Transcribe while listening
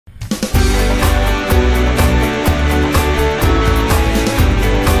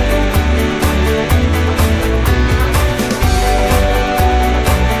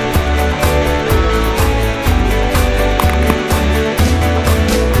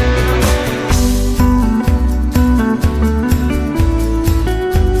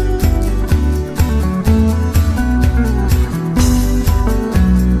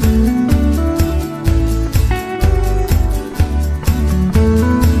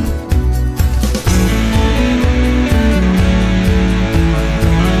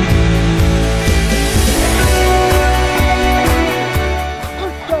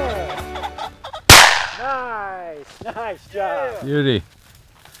Beauty.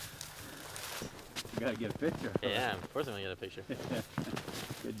 You gotta get a picture. Yeah, of course I'm gonna get a picture.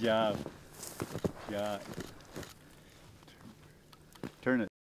 Good job. Good job. Turn it.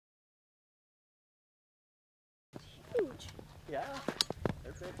 Huge. Yeah.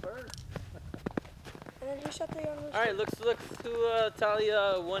 That's a bird. And then who shot the young rooster? All right, looks to tally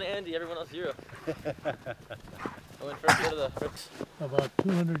 1 Andy, everyone else 0. I went first. What are the Brooks? About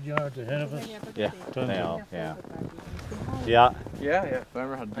 200 yards ahead of us. Yeah. Yeah. Yeah. Yeah. I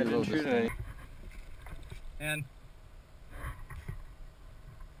remember how to do I didn't shoot any. And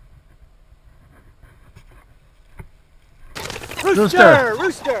Rooster!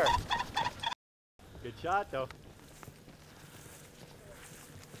 Rooster! Good shot, though.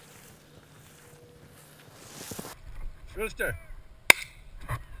 Rooster.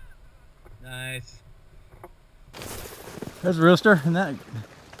 Nice. There's a rooster. And that.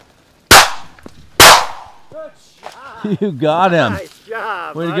 Good shot. You got him. Nice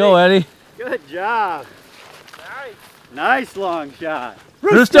job. Way to go, Eddie. Good job. Nice. Nice long shot.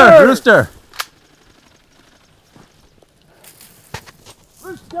 Rooster! Rooster!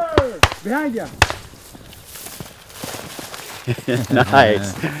 Rooster! Behind you.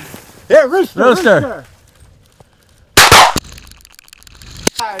 Nice. Here, rooster! Rooster!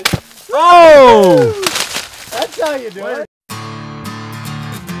 Nice. Oh! That's how you do it.